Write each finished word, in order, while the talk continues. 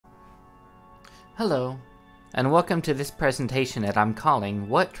Hello, and welcome to this presentation that I'm calling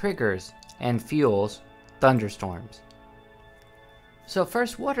What Triggers and Fuels Thunderstorms. So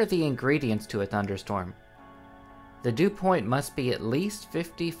first, what are the ingredients to a thunderstorm? The dew point must be at least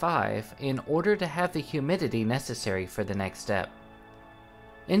 55 in order to have the humidity necessary for the next step.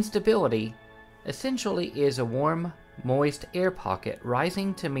 Instability essentially is a warm, moist air pocket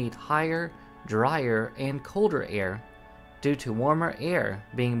rising to meet higher, drier, and colder air due to warmer air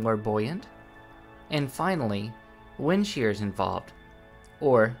being more buoyant. And finally, wind shear is involved,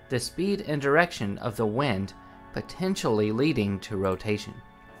 or the speed and direction of the wind potentially leading to rotation.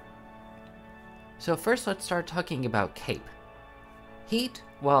 So first let's start talking about CAPE. Heat,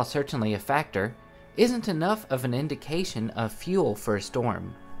 while certainly a factor, isn't enough of an indication of fuel for a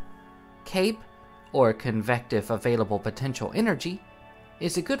storm. CAPE, or convective available potential energy,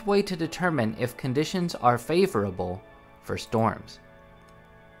 is a good way to determine if conditions are favorable for storms.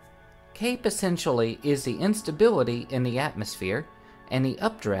 CAPE essentially is the instability in the atmosphere and the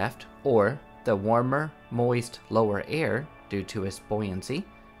updraft, or the warmer, moist lower air due to its buoyancy,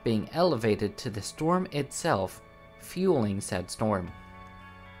 being elevated to the storm itself, fueling said storm.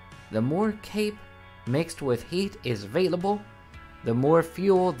 The more CAPE mixed with heat is available, the more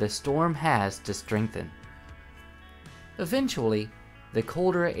fuel the storm has to strengthen. Eventually, the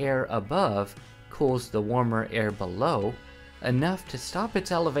colder air above cools the warmer air below enough to stop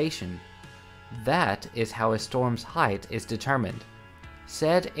its elevation. That is how a storm's height is determined.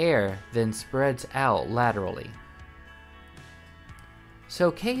 Said air then spreads out laterally.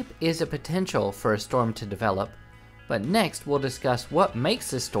 So CAPE is a potential for a storm to develop, but next we'll discuss what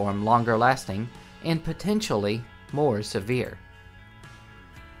makes a storm longer lasting and potentially more severe.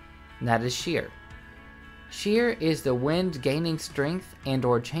 And that is shear. Shear is the wind gaining strength and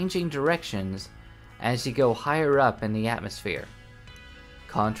or changing directions as you go higher up in the atmosphere.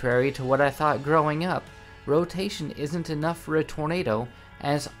 Contrary to what I thought growing up, rotation isn't enough for a tornado,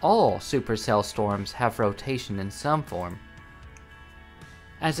 as all supercell storms have rotation in some form.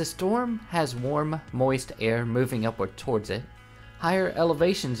 As a storm has warm, moist air moving upward towards it, higher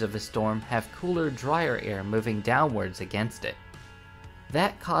elevations of the storm have cooler, drier air moving downwards against it.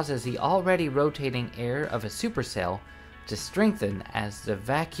 That causes the already rotating air of a supercell to strengthen as the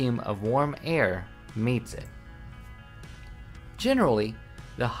vacuum of warm air meets it. Generally,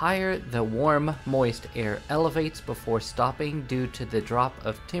 the higher the warm, moist air elevates before stopping due to the drop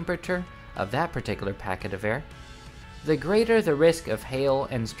of temperature of that particular packet of air, the greater the risk of hail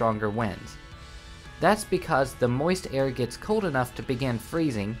and stronger winds. That's because the moist air gets cold enough to begin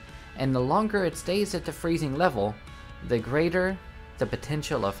freezing, and the longer it stays at the freezing level, the greater the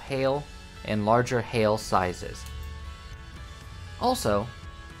potential of hail and larger hail sizes. Also,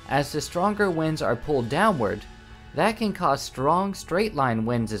 as the stronger winds are pulled downward, that can cause strong straight line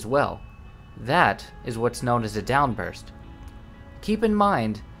winds as well. That is what's known as a downburst. Keep in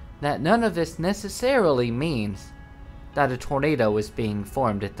mind that none of this necessarily means that a tornado is being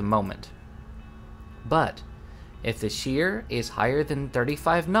formed at the moment. But if the shear is higher than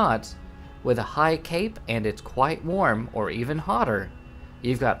 35 knots with a high CAPE and it's quite warm or even hotter,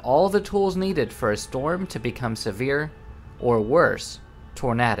 you've got all the tools needed for a storm to become severe or worse,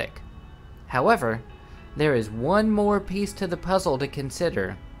 tornadic. However, there is one more piece to the puzzle to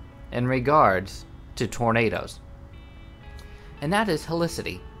consider in regards to tornadoes, and that is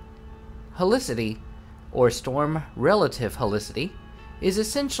helicity. Helicity, or storm relative helicity, is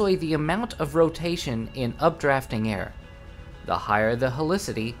essentially the amount of rotation in updrafting air. The higher the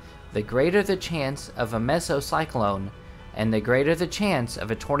helicity, the greater the chance of a mesocyclone and the greater the chance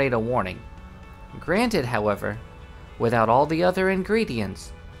of a tornado warning. Granted, however, without all the other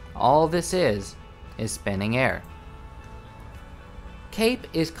ingredients, all this is spinning air. CAPE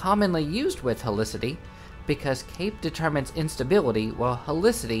is commonly used with helicity because CAPE determines instability, while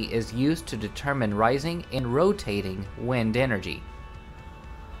helicity is used to determine rising and rotating wind energy.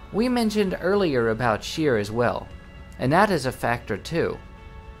 We mentioned earlier about shear as well, and that is a factor too,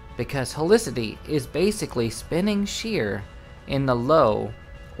 because helicity is basically spinning shear in the low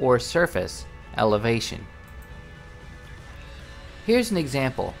or surface elevation. Here's an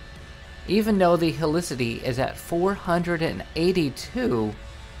example. Even though the helicity is at 482,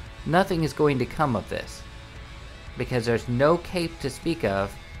 nothing is going to come of this, because there's no CAPE to speak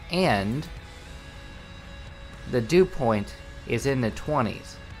of, and the dew point is in the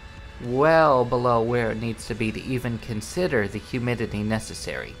 20s, well below where it needs to be to even consider the humidity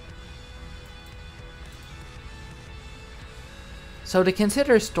necessary. So to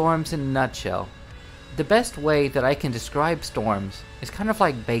consider storms in a nutshell, the best way that I can describe storms is kind of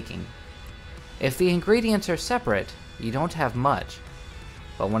like baking. If the ingredients are separate, you don't have much.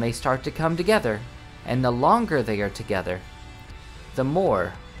 but when they start to come together, and the longer they are together, the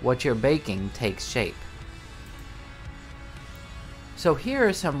more what you're baking takes shape. So here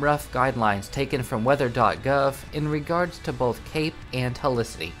are some rough guidelines taken from weather.gov in regards to both CAPE and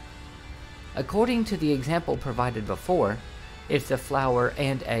Helicity. According to the example provided before, if the flour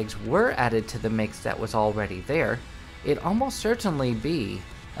and eggs were added to the mix that was already there, it'd almost certainly be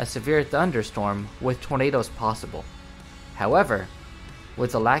a severe thunderstorm with tornadoes possible. However,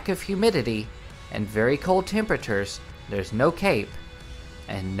 with a lack of humidity and very cold temperatures, there's no CAPE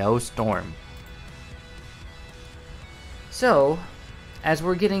and no storm. So, as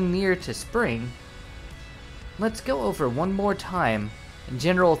we're getting near to spring, let's go over one more time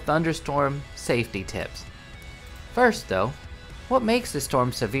general thunderstorm safety tips. First though, what makes a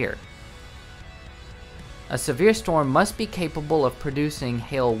storm severe? A severe storm must be capable of producing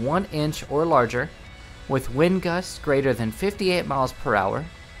hail 1 inch or larger, with wind gusts greater than 58 miles per hour,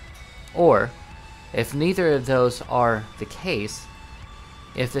 or, if neither of those are the case,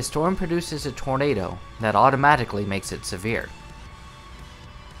 if the storm produces a tornado, that automatically makes it severe.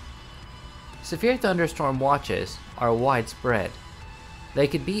 Severe thunderstorm watches are widespread. They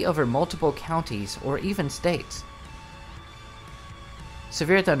could be over multiple counties or even states.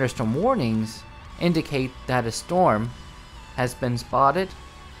 Severe thunderstorm warnings indicate that a storm has been spotted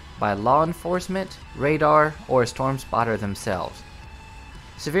by law enforcement, radar, or a storm spotter themselves.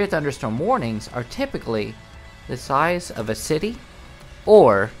 Severe thunderstorm warnings are typically the size of a city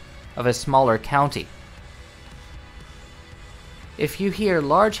or of a smaller county. If you hear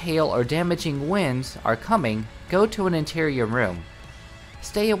large hail or damaging winds are coming, go to an interior room.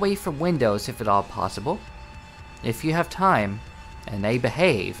 Stay away from windows if at all possible. If you have time, and they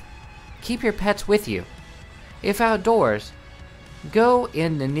behave, keep your pets with you. If outdoors, go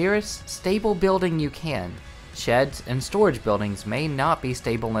in the nearest stable building you can. Sheds and storage buildings may not be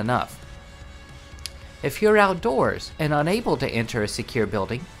stable enough. If you're outdoors and unable to enter a secure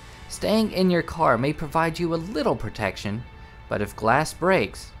building, staying in your car may provide you a little protection, but if glass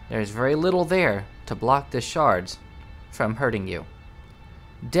breaks, there's very little there to block the shards from hurting you.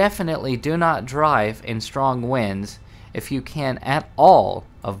 Definitely do not drive in strong winds if you can at all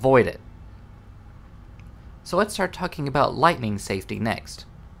avoid it. So let's start talking about lightning safety next.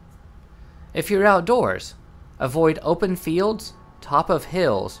 If you're outdoors, avoid open fields, top of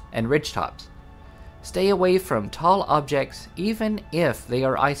hills, and ridgetops. Stay away from tall objects even if they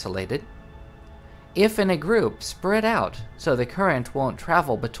are isolated. If in a group, spread out so the current won't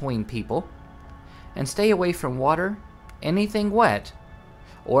travel between people. And stay away from water, anything wet,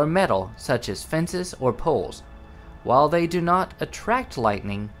 or metal such as fences or poles. While they do not attract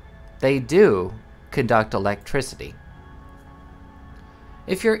lightning, they do conduct electricity.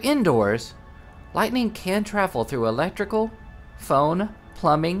 If you're indoors, lightning can travel through electrical, phone,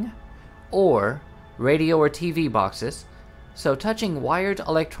 plumbing, or radio or TV boxes, so touching wired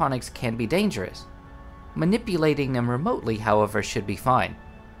electronics can be dangerous. Manipulating them remotely, however, should be fine.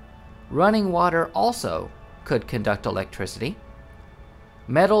 Running water also could conduct electricity.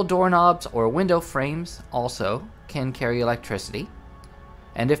 Metal doorknobs or window frames also can carry electricity.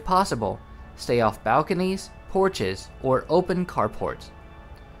 And if possible, stay off balconies, porches, or open carports.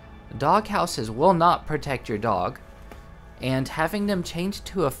 Dog houses will not protect your dog, and having them chained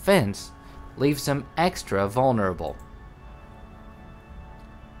to a fence leaves them extra vulnerable.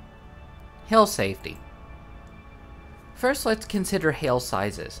 Hail safety. First, let's consider hail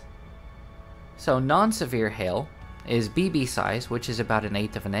sizes. So non-severe hail is BB size, which is about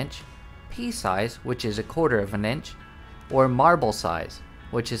 1/8 of an inch, pea size, which is 1/4 of an inch, or marble size,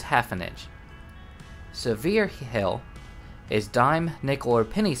 which is 1/2 an inch. Severe hail is dime, nickel, or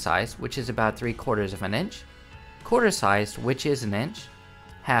penny size, which is about 3/4 of an inch, quarter sized, which is an inch,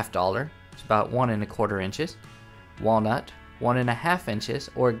 $half, it's about 1 1/4 inches, walnut, 1 1/2 inches,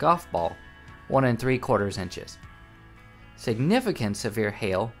 or golf ball, 1 3/4 inches. Significant severe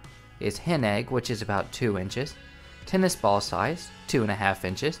hail is hen egg, which is about 2 inches, tennis ball size, 2 1/2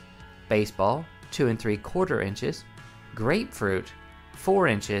 inches, baseball, 2 3/4 inches, grapefruit, 4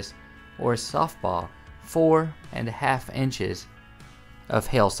 inches, or softball, 4 1/2 inches of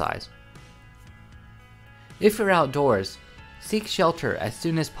hail size. If you're outdoors, seek shelter as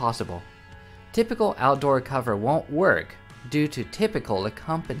soon as possible. Typical outdoor cover won't work due to typical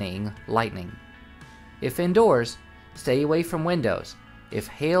accompanying lightning. If indoors, stay away from windows. If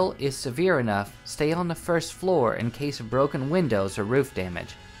hail is severe enough, stay on the first floor in case of broken windows or roof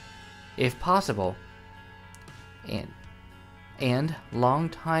damage. If possible, and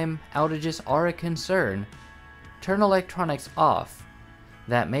long-time outages are a concern, turn electronics off.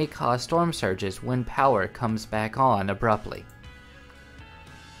 That may cause storm surges when power comes back on abruptly.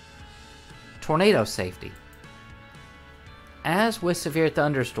 tornado safety. As with severe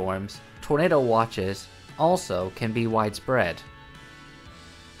thunderstorms, tornado watches also can be widespread.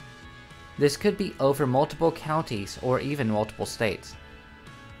 This could be over multiple counties or even multiple states.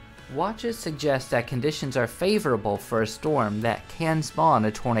 Watches suggest that conditions are favorable for a storm that can spawn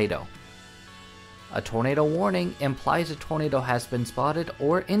a tornado. A tornado warning implies a tornado has been spotted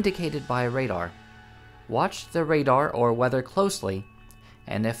or indicated by a radar. Watch the radar or weather closely,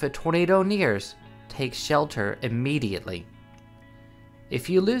 and if a tornado nears, take shelter immediately. If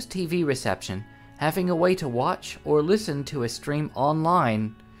you lose TV reception, having a way to watch or listen to a stream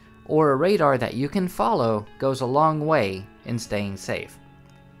online or a radar that you can follow goes a long way in staying safe.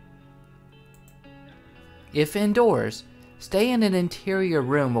 If indoors, stay in an interior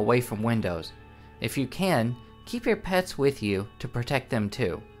room away from windows. If you can, keep your pets with you to protect them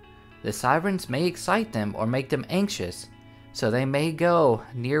too. The sirens may excite them or make them anxious, so they may go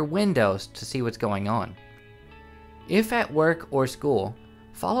near windows to see what's going on. If at work or school,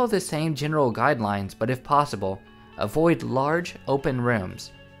 follow the same general guidelines, but if possible, avoid large open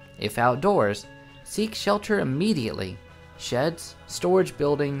rooms. If outdoors, seek shelter immediately. Sheds, storage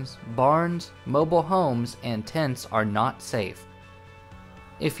buildings, barns, mobile homes, and tents are not safe.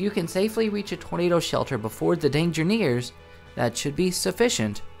 If you can safely reach a tornado shelter before the danger nears, that should be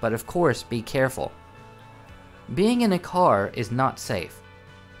sufficient, but of course be careful. Being in a car is not safe.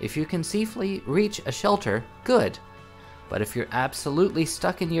 If you can safely reach a shelter, good. But if you're absolutely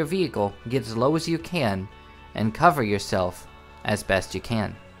stuck in your vehicle, get as low as you can and cover yourself as best you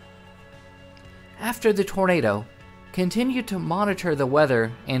can. After the tornado, continue to monitor the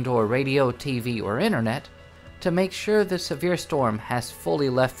weather and/or radio, TV, or internet to make sure the severe storm has fully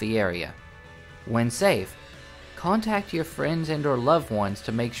left the area. When safe, contact your friends and/or loved ones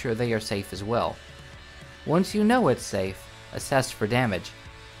to make sure they are safe as well. Once you know it's safe, assess for damage.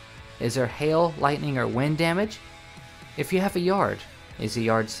 Is there hail, lightning, or wind damage? If you have a yard, is the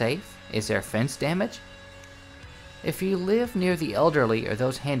yard safe? Is there fence damage? If you live near the elderly or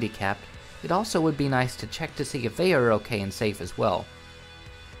those handicapped, it also would be nice to check to see if they are okay and safe as well.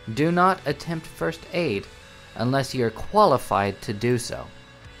 Do not attempt first aid unless you are qualified to do so.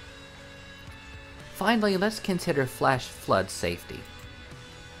 Finally, let's consider flash flood safety.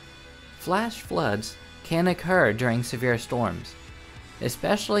 Flash floods can occur during severe storms.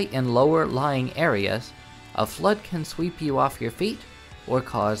 Especially in lower lying areas, a flood can sweep you off your feet or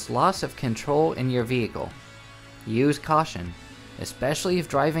cause loss of control in your vehicle. Use caution, especially if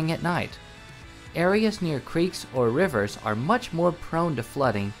driving at night. Areas near creeks or rivers are much more prone to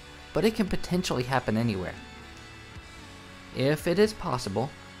flooding, but it can potentially happen anywhere. If it is possible,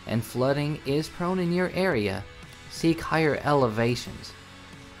 and flooding is prone in your area, seek higher elevations.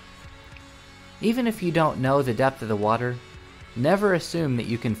 Even if you don't know the depth of the water, never assume that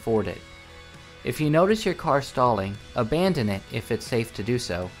you can ford it. If you notice your car stalling, abandon it if it's safe to do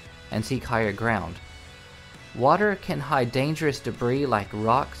so, and seek higher ground. Water can hide dangerous debris like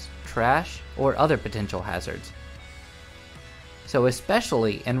rocks, trash, or other potential hazards. So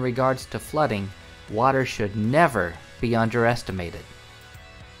especially in regards to flooding, water should never be underestimated.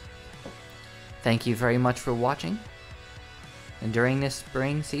 Thank you very much for watching. And during this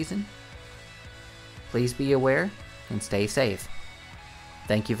spring season, please be aware and stay safe.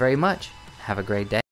 Thank you very much. Have a great day.